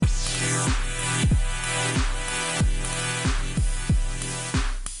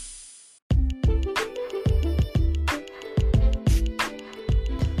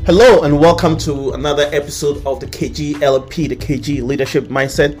Hello and welcome to another episode of the KGLP, the KG Leadership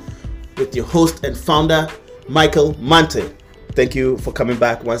Mindset, with your host and founder, Michael Mante. Thank you for coming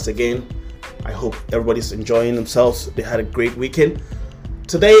back once again. I hope everybody's enjoying themselves. They had a great weekend.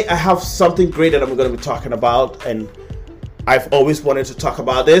 Today I have something great that I'm going to be talking about, and I've always wanted to talk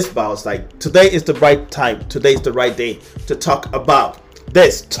about this, but I was like, today is the right time. Today is the right day to talk about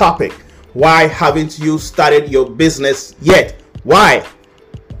this topic. Why haven't you started your business yet? Why?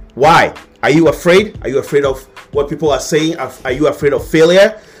 Are you afraid? Are you afraid of what people are saying? Are you afraid of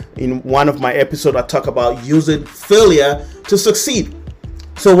failure? In one of my episodes, I talk about using failure to succeed.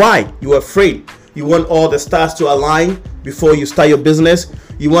 So why? You're afraid. You want all the stars to align before you start your business.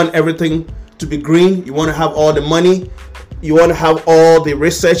 You want everything to be green. You want to have all the money. You want to have all the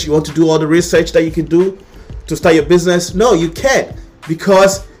research. You want to do all the research that you can do to start your business. No, you can't,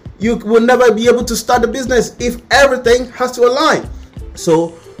 because you will never be able to start the business if everything has to align.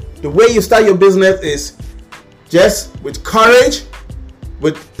 So the way you start your business is just with courage,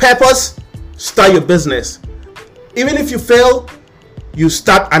 with purpose. Start your business. Even if you fail, you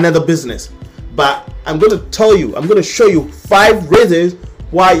start another business. But I'm going to show you 5 reasons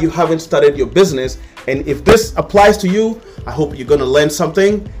why you haven't started your business. And if this applies to you, I hope you're going to learn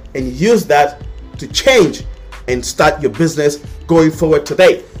something and use that to change and start your business going forward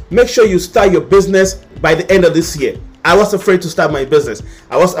today. Make sure you start your business by the end of this year. I was afraid to start my business.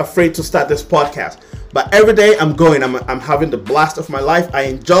 I was afraid to start this podcast. But every day I'm having the blast of my life. I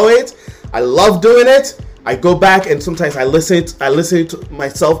enjoy it. I love doing it. I go back and sometimes I listen to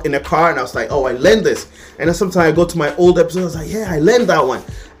myself in the car and I was like, oh, I learned this. And then sometimes I go to my old episodes, I was like, yeah, I learned that one.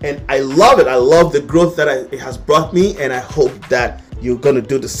 And I love it. I love the growth that it has brought me, and I hope that you're going to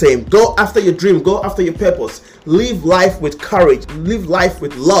do the same. Go after your dream. Go after your purpose. Live life with courage. Live life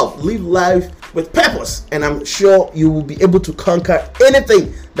with love. Live life with purpose. And I'm sure you will be able to conquer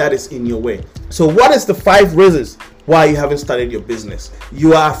anything that is in your way. So what is the 5 reasons why you haven't started your business?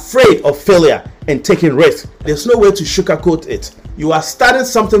 You are afraid of failure and taking risks. There's no way to sugarcoat it. You are starting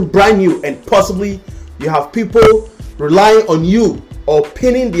something brand new, and possibly you have people relying on you or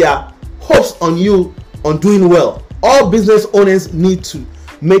pinning their hopes on you on doing well. All business owners need to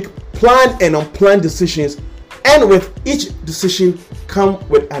make planned and unplanned decisions, and with each decision come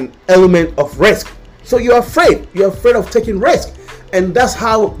with an element of risk. So you're afraid of taking risk, and that's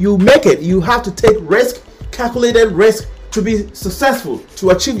how you make it. You have to take risk, calculated risk, to be successful, to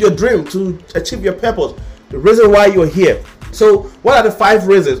achieve your dream, to achieve your purpose, the reason why you're here. So what are the 5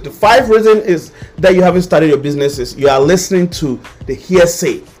 reasons? The 5 reasons is that you haven't started your business is you are listening to the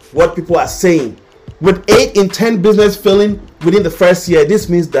hearsay, what people are saying. With 8 in 10 business failing within the first year, this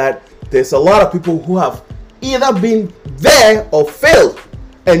means that there's a lot of people who have either been there or failed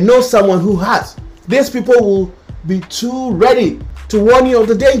and know someone who has. These people will be too ready to warn you of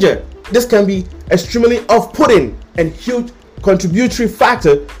the danger. This can be extremely off-putting and huge contributory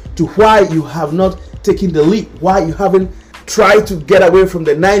factor to why you have not taken the leap, why you haven't tried to get away from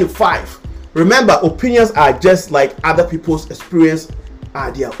the 9 to 5. Remember, opinions are just like other people's experience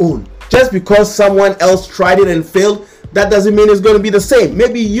are their own. Just because someone else tried it and failed, that doesn't mean it's going to be the same.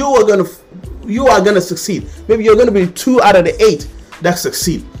 Maybe you are going to succeed. Maybe you're going to be 2 out of the 8 that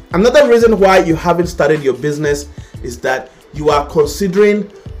succeed. Another reason why you haven't started your business is that you are considering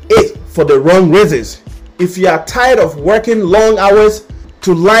it for the wrong reasons. If you are tired of working long hours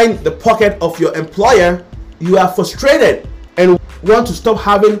to line the pocket of your employer, you are frustrated and want to stop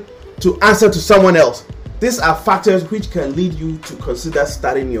having to answer to someone else. These are factors which can lead you to consider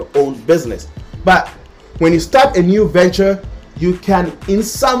starting your own business. But when you start a new venture, you can, in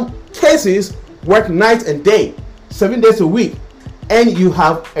some cases, work night and day, 7 days a week, and you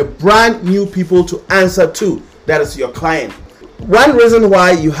have a brand new people to answer to. That is your client. One reason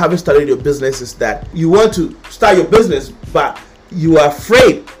why you haven't started your business is that you want to start your business, but you are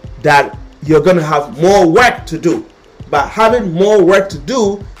afraid that you're going to have more work to do. But having more work to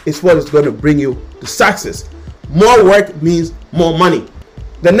do is what is going to bring you the success. More work means more money.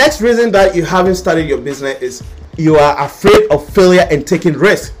 The next reason that you haven't started your business is you are afraid of failure and taking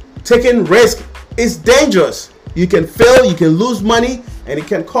risk. Taking risk is dangerous. You can fail, you can lose money, and it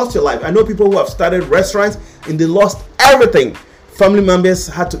can cost your life. I know people who have started restaurants and they lost everything. Family members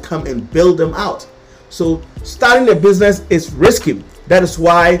had to come and bail them out. So starting a business is risky. That is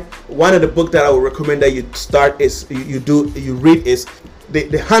why one of the books that I would recommend that you start is you read is the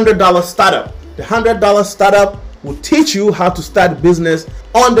 $100 Startup. The $100 Startup will teach you how to start a business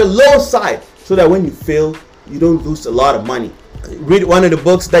on the low side, so that when you fail, you don't lose a lot of money. Read one of the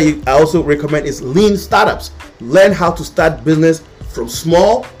books that I also recommend is Lean Startups. Learn how to start business from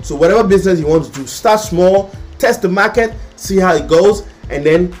small. So whatever business you want to do, start small, test the market, see how it goes, And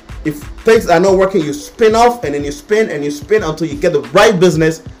then if things are not working, you spin off, and then you spin and you spin until you get the right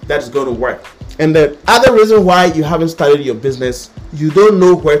business that is going to work. And the other reason why you haven't started your business, you don't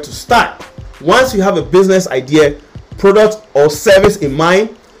know where to start. Once you have a business idea, product or service in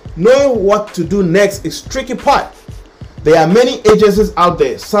mind, knowing what to do next is tricky part. There are many agencies out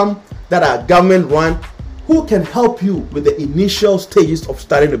there, some that are government run, who can help you with the initial stages of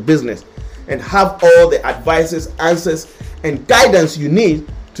starting a business and have all the advices, answers, and guidance you need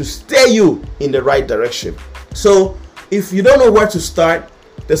to steer you in the right direction. So if you don't know where to start,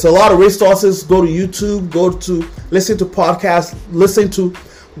 there's a lot of resources. Go to YouTube, go to listen to podcasts, listen to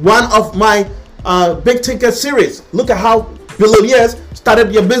one of my Big Tinker series. Look at how billionaires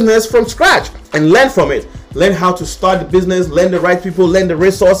started your business from scratch and learn from it. Learn how to start the business, learn the right people, learn the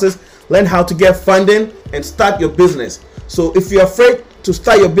resources, learn how to get funding and start your business. So if you're afraid to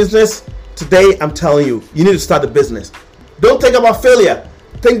start your business, today I'm telling you, you need to start the business. Don't think about failure.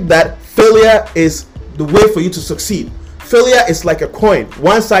 Think that failure is the way for you to succeed. Failure is like a coin.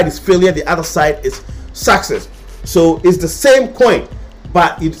 One side is failure, the other side is success. So it's the same coin,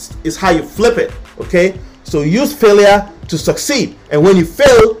 but it's how you flip it. Okay? So use failure to succeed. And when you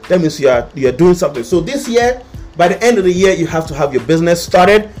fail, that means you're doing something. So this year, by the end of the year, you have to have your business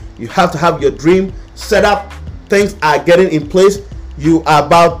started. You have to have your dream set up. Things are getting in place. You are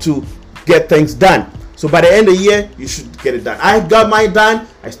about to get things done. So by the end of the year, you should get it done. I got mine done.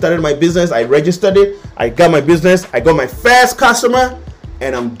 I started my business. I registered it. I got my business. I got my first customer,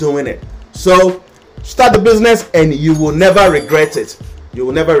 and I'm doing it. So start the business, and you will never regret it. You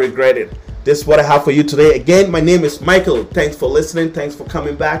will never regret it. This is what I have for you today. Again, my name is Michael. Thanks for listening. Thanks for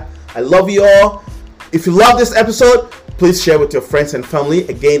coming back. I love you all. If you love this episode, please share with your friends and family.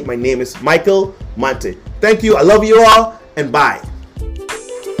 Again, my name is Michael Mante. Thank you. I love you all, and bye.